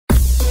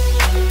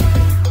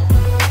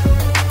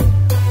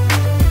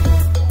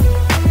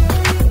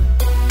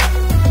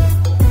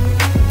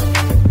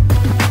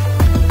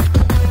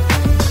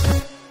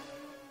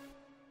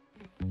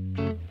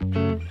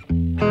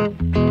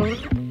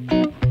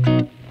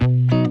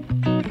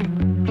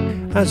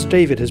As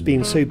David has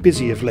been so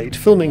busy of late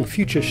filming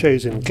future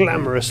shows in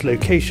glamorous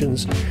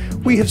locations,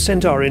 we have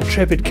sent our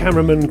intrepid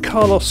cameraman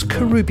Carlos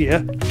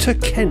Carubia to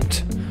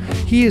Kent.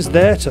 He is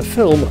there to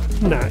film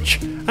Natch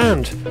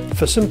and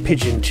for some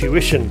pigeon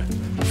tuition.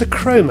 The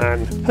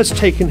Crowman has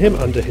taken him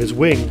under his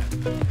wing.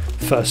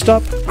 First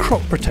up,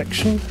 crop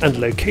protection and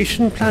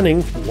location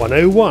planning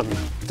 101.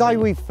 Today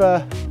we've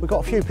got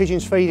a few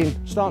pigeons starting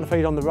to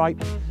feed on the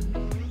rape.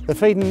 They're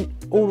feeding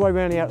all the way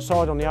around the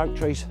outside on the oak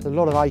trees. There's a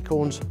lot of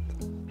acorns.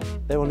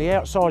 They're on the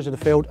outsides of the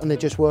field and they're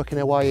just working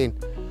their way in.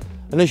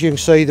 And as you can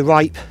see, the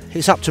rape,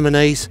 it's up to my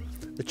knees.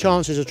 The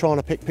chances of trying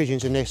to pick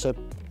pigeons in this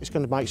it's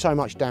going to make so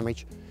much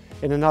damage.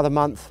 In another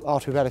month,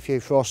 after we've had a few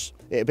frosts,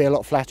 it'll be a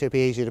lot flatter, it'll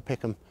be easier to pick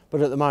them.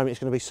 But at the moment, it's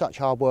going to be such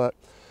hard work.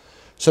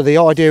 So the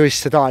idea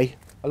is today,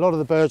 a lot of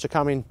the birds are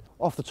coming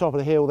off the top of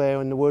the hill there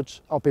in the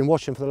woods. I've been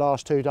watching for the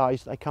last 2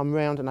 days. They come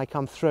round and they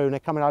come through and they're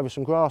coming over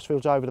some grass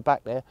fields over the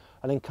back there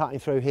and then cutting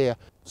through here.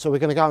 So we're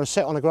going to go and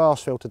set on a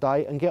grass field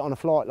today and get on a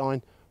flight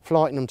line,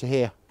 flighting them to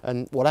here.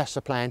 And well, that's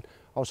the plan.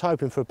 I was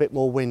hoping for a bit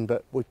more wind,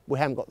 but we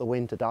haven't got the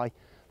wind today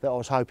that I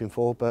was hoping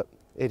for, but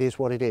it is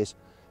what it is.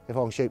 If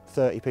I can shoot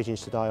 30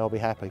 pigeons today, I'll be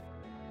happy.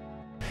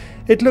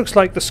 It looks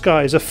like the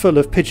skies are full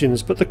of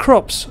pigeons, but the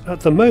crops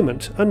at the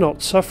moment are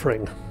not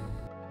suffering.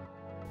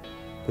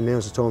 And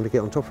now's the time to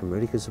get on top of them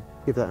really, because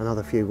give that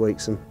another few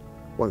weeks and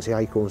once the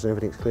acorns and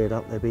everything's cleared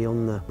up, they'll be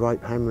on the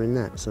rope hammering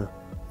that. So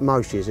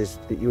most years is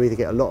that you either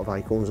get a lot of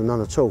acorns or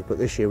none at all, but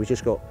this year we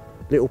just got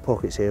little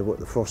pockets here what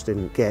the frost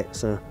didn't get,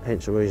 so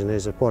hence the reason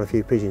there's quite a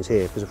few pigeons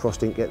here, because the frost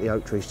didn't get the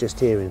oak trees just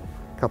here in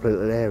a couple of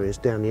little areas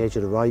down the edge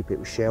of the rape. It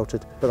was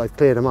sheltered, but they've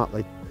cleared them up.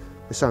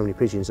 There's so many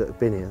pigeons that have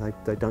been here,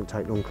 they don't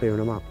take long clearing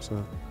them up.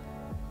 So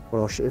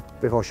well,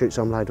 if I shoot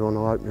some later on,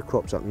 I'll open the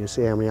crops up and you'll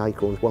see how many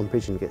acorns one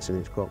pigeon gets in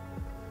his crop.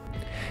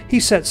 He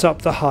sets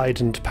up the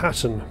hide and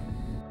pattern.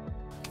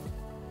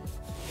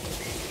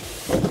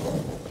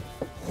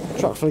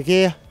 Truck full of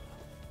gear,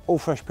 all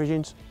fresh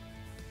pigeons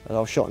that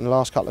I've shot in the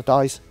last couple of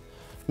days.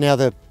 Now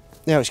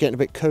it's getting a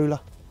bit cooler.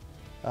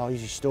 I'll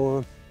usually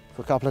store them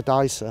for a couple of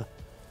days. So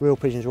real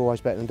pigeons are always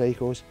better than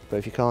decoys, but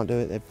if you can't do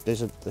it,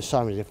 there's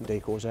so many different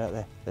decoys out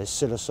there. There's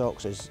Silla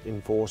socks, there's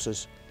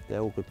enforcers. They're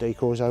all good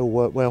decoys. They all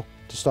work well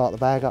to start the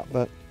bag up,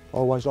 but I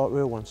always like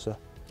real ones. So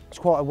it's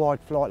quite a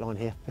wide flight line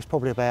here. It's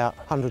probably about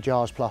 100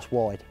 yards plus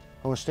wide.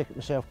 I'm going to stick it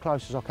myself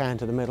close as I can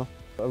to the middle.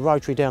 Put a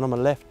rotary down on my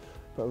left,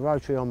 put a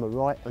rotary on my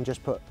right, and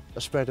just put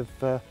a spread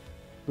of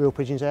real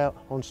pigeons out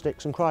on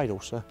sticks and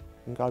cradles,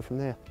 and go from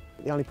there.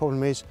 The only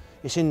problem is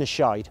it's in the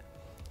shade,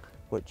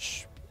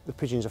 which the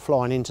pigeons are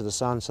flying into the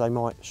sun, so they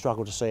might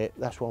struggle to see it.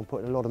 That's why I'm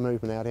putting a lot of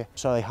movement out here,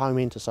 so they home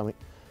into something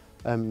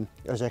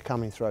as they're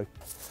coming through.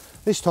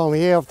 This time of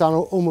year, I've done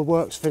all my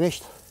work's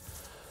finished.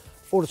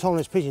 All the time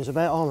there's pigeons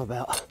about, I'm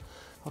about.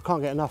 I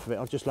can't get enough of it.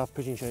 I just love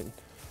pigeon shooting.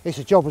 It's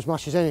a job as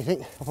much as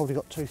anything. I've probably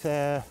got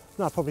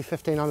probably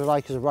 1,500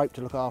 acres of rope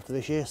to look after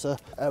this year. So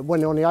when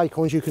they're on the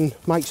acorns, you can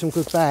make some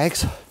good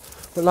bags.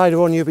 But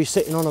later on, you'll be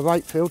sitting on a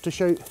rape field to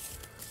shoot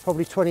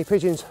probably 20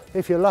 pigeons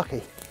if you're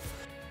lucky.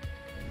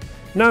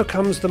 Now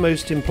comes the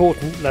most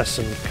important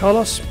lesson.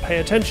 Carlos, pay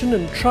attention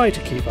and try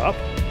to keep up.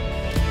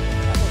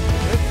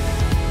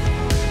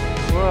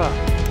 Whoa,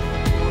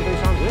 I'm gonna do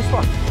something to this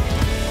one.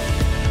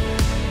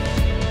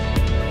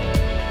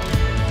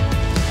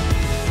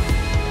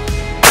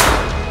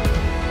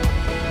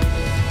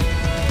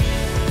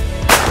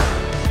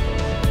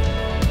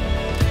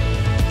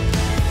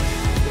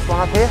 This one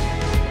up here.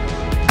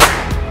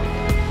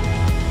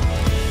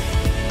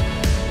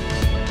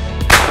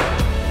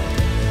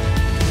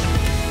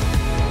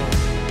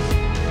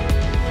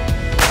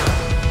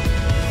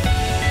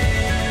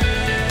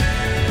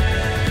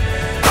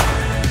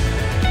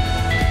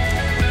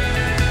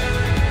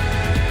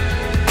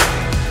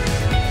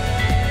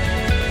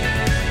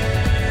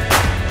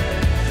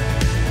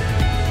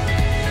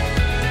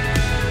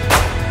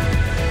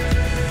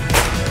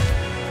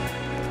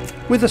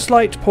 With a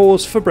slight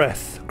pause for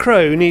breath,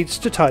 Crow needs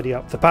to tidy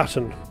up the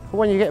pattern.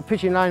 When you get a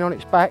pigeon laying on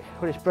its back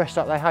with its breast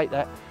up, they hate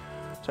that.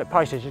 So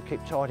basically just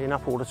keep tidying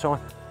up all the time.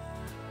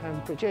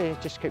 But yeah,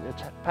 just keep the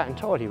pattern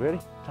tidy really.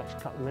 Takes a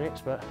couple of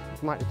minutes, but it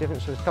can make the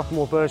difference. There's a couple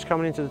more birds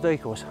coming into the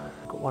decoys.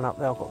 Got one up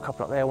there, I've got a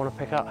couple up there I want to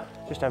pick up.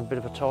 Just have a bit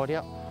of a tidy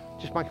up.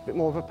 Just make a bit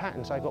more of a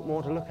pattern so they've got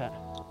more to look at.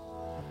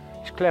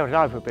 It's clouded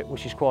over a bit,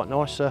 which is quite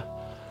nice.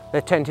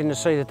 They're tending to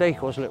see the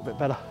decoys a little bit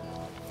better,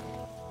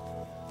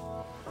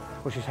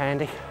 which is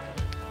handy.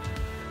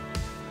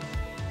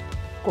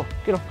 Go on,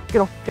 get on,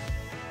 get on.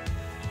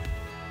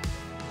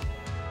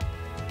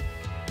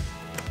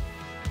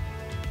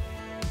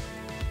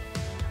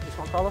 This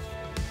one, Carlos.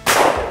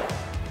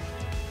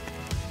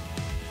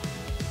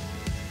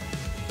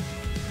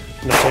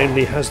 Not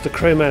only has the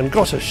Crowman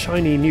got a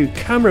shiny new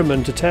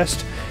cameraman to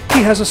test,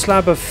 he has a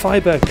slab of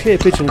fibre Clear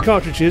Pigeon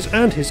cartridges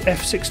and his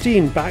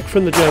F16 back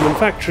from the German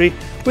factory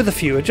with a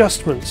few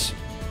adjustments.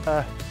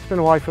 Been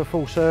away for a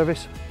full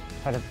service,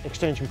 had an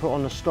extension put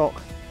on the stock.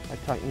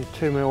 I've taken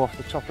 2mm off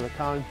the top of the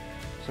cone,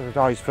 so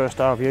today's the first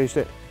day I've used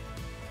it.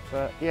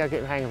 But yeah,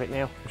 getting the hang of it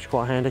now, which is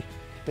quite handy.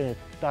 It's been a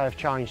day of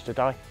change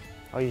today.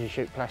 I usually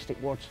shoot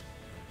plastic wads,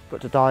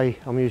 but today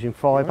I'm using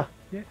fibre.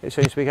 Yeah. It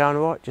seems to be going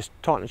alright, just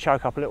tighten the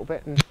choke up a little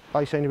bit and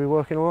they seem to be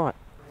working alright.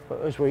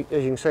 But as you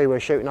can see, we're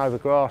shooting over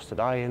grass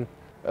today, and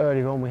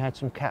earlier on we had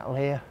some cattle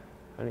here,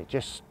 and it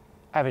just,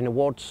 having the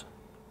wads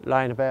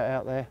laying about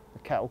out there, the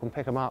cattle can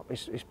pick them up.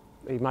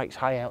 He makes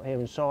hay out here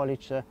and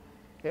silage, so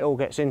it all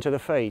gets into the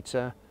feed.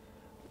 So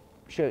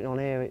shooting on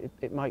here,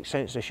 it makes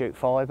sense to shoot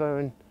fibre,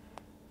 and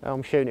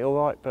I'm shooting it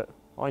alright, but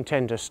I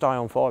intend to stay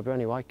on fibre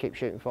anyway, keep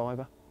shooting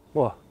fibre.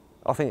 Well,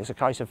 I think it's a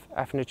case of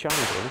having to change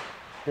really,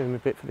 doing a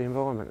bit for the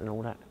environment and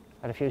all that.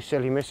 Had a few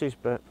silly misses,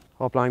 but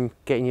I blame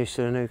getting used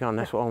to the new gun,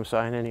 that's what I'm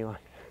saying anyway.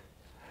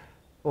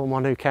 Or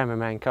my new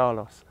cameraman,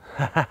 Carlos.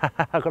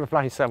 I've got to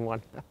blame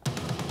someone.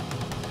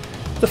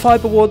 The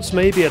fibre wads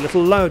may be a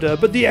little louder,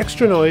 but the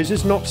extra noise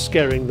is not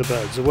scaring the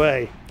birds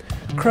away.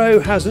 Crow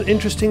has an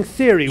interesting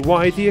theory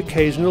why the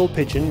occasional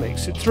pigeon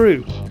makes it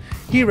through.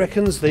 He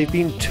reckons they've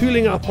been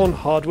tooling up on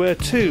hardware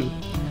too.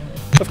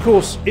 Of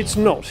course, it's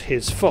not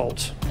his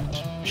fault.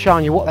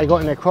 Showing you what they got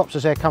in their crops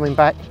as they're coming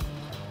back.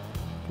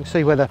 You can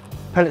see where the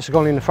pellets have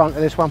gone in the front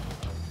of this one.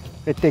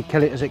 It did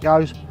kill it as it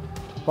goes,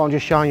 but I'm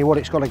just showing you what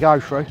it's got to go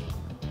through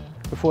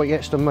before it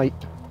gets to meat.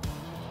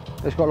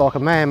 It's got like a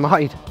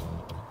man-made,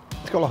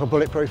 it's got like a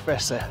bulletproof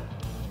vest there.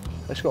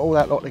 It's got all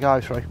that lot to go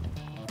through.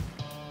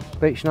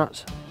 Beech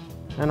nuts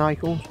and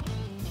acorns.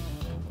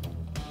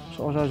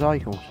 So what are those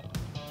acorns?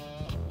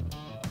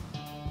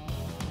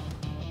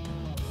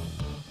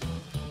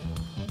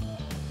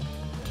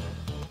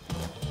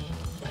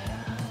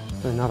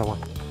 Another one.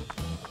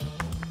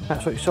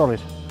 Absolutely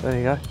solid. There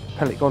you go.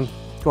 Pellet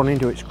gone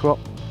into its crop.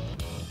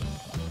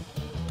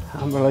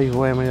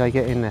 Unbelievable how many they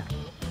get in there.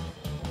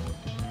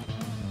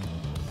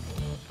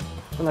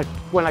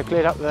 When they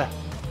cleared up the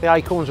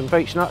acorns and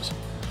beech nuts,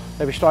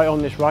 they'd be straight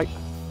on this rake.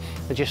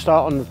 They just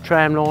start on the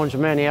tram lines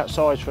and around the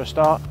outsides for a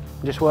start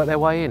and just work their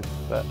way in.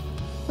 But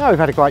no, we've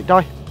had a great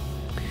day.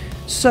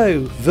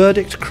 So,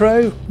 verdict,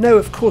 Crow? No,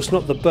 of course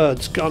not the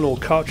bird's gun or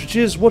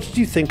cartridges. What did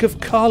you think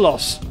of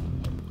Carlos?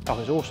 Oh,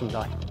 it was an awesome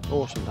day.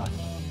 Awesome day.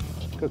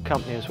 Good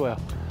company as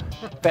well.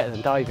 Better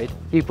than David.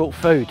 You brought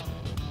food.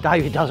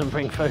 David doesn't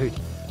bring food.